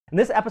In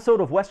this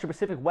episode of Western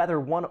Pacific Weather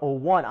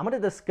 101, I'm going to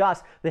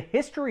discuss the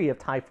history of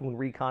typhoon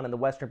recon in the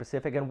Western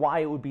Pacific and why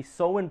it would be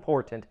so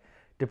important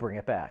to bring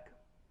it back.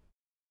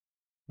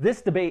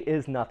 This debate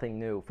is nothing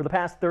new. For the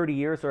past 30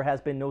 years, there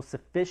has been no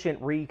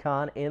sufficient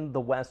recon in the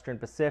Western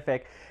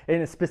Pacific,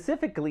 and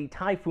specifically,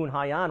 Typhoon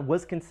Haiyan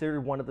was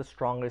considered one of the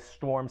strongest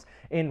storms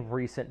in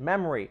recent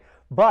memory.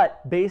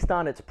 But based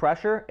on its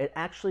pressure, it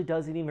actually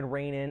doesn't even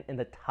reign in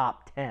the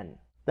top 10.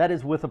 That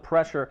is with a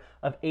pressure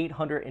of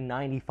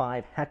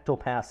 895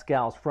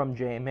 hectopascals from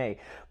JMA.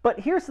 But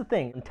here's the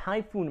thing,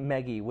 Typhoon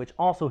Meggy, which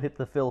also hit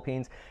the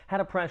Philippines,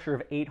 had a pressure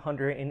of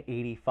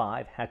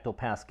 885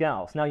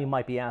 hectopascals. Now you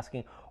might be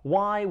asking,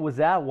 why was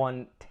that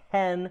one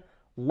 10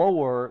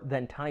 lower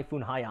than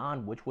Typhoon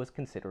Haiyan, which was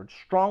considered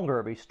stronger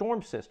of a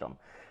storm system?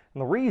 And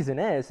the reason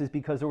is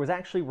because there was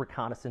actually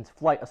reconnaissance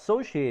flight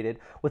associated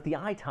with the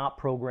ITOP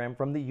program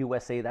from the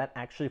USA that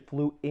actually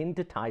flew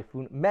into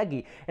Typhoon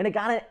Meggy, and it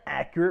got an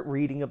accurate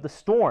reading of the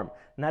storm,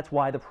 and that's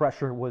why the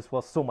pressure was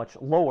so much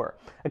lower.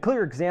 A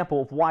clear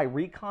example of why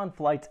recon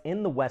flights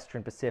in the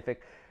Western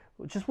Pacific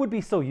just would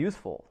be so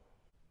useful.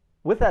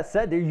 With that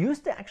said, there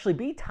used to actually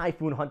be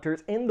typhoon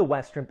hunters in the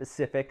Western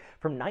Pacific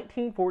from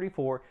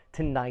 1944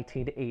 to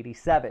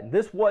 1987.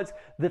 This was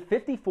the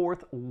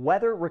 54th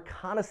Weather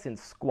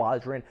Reconnaissance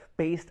Squadron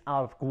based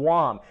out of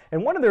Guam.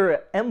 And one of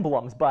their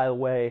emblems, by the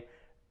way,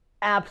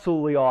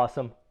 absolutely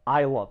awesome.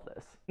 I love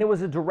this. It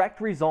was a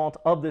direct result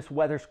of this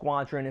weather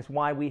squadron is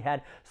why we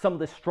had some of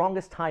the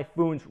strongest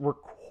typhoons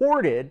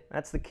recorded,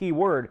 that's the key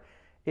word,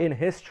 in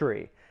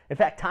history. In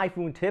fact,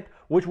 Typhoon Tip,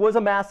 which was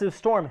a massive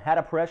storm, had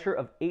a pressure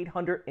of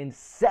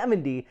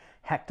 870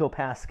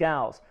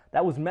 hectopascals.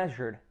 That was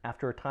measured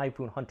after a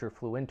typhoon hunter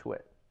flew into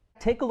it.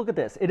 Take a look at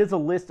this. It is a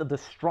list of the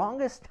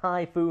strongest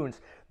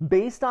typhoons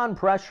based on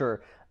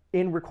pressure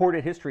in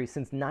recorded history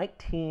since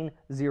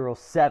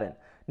 1907.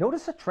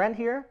 Notice a trend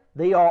here?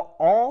 They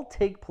all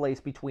take place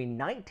between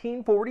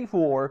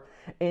 1944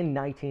 and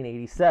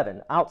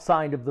 1987,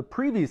 outside of the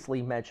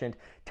previously mentioned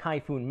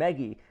Typhoon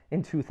Meggy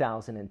in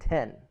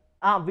 2010.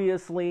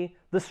 Obviously,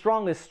 the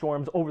strongest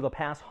storms over the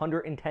past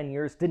 110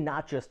 years did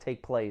not just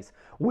take place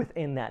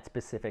within that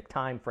specific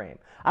time frame.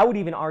 I would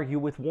even argue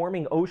with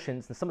warming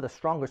oceans and some of the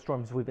strongest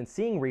storms we've been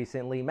seeing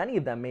recently, many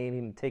of them may have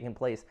even taken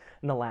place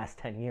in the last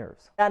 10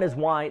 years. That is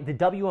why the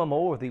WMO,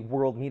 or the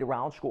World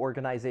Meteorological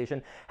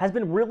Organization, has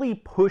been really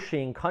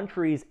pushing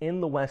countries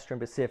in the Western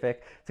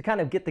Pacific to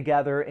kind of get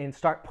together and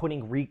start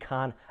putting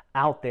recon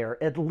out there,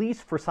 at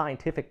least for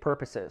scientific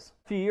purposes.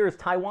 A few years,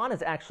 Taiwan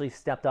has actually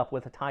stepped up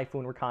with a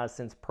typhoon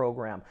reconnaissance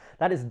program.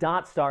 That is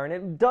DotStar, and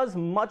it does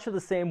much of the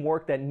same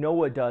work that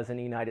NOAA does in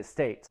the United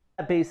States.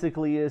 That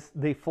basically is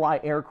they fly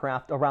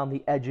aircraft around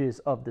the edges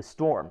of the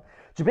storm.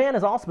 Japan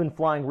has also been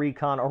flying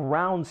recon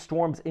around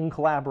storms in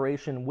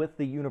collaboration with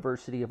the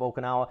University of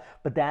Okinawa,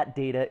 but that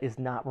data is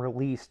not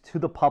released to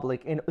the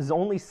public and is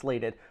only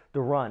slated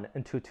to run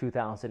until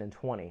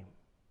 2020.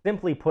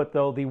 Simply put,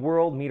 though, the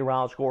World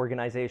Meteorological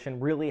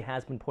Organization really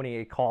has been putting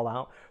a call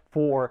out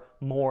for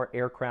more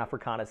aircraft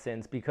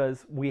reconnaissance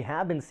because we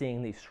have been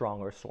seeing these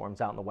stronger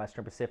storms out in the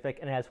Western Pacific,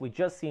 and as we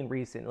just seen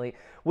recently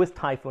with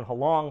Typhoon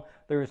Halong,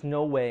 there is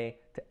no way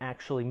to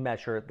actually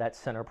measure that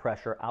center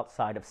pressure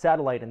outside of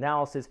satellite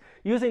analysis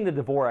using the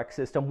Dvorak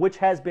system, which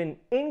has been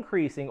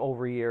increasing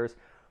over years,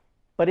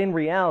 but in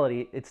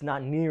reality, it's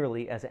not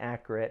nearly as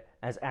accurate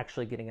as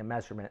actually getting a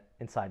measurement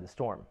inside the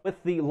storm.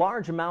 With the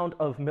large amount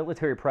of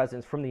military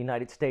presence from the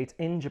United States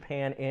in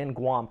Japan and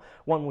Guam,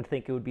 one would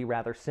think it would be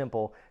rather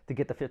simple to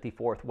get the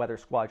 54th Weather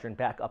Squadron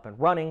back up and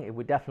running. It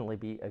would definitely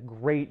be a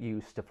great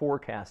use to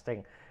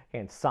forecasting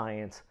and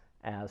science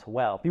as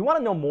well. If you want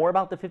to know more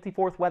about the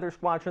 54th Weather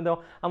Squadron,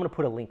 though, I'm going to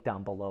put a link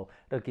down below.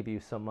 It'll give you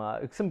some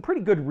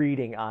pretty good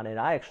reading on it.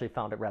 I actually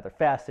found it rather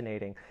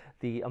fascinating,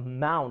 the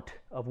amount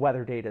of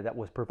weather data that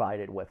was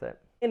provided with it.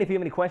 And if you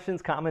have any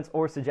questions, comments,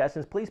 or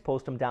suggestions, please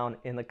post them down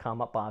in the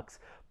comment box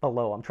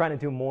below. I'm trying to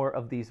do more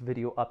of these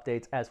video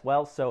updates as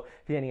well, so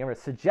if you have any other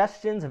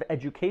suggestions of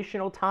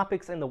educational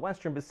topics in the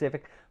Western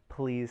Pacific,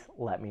 please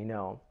let me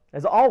know.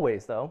 As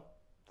always, though,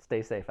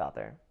 stay safe out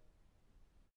there.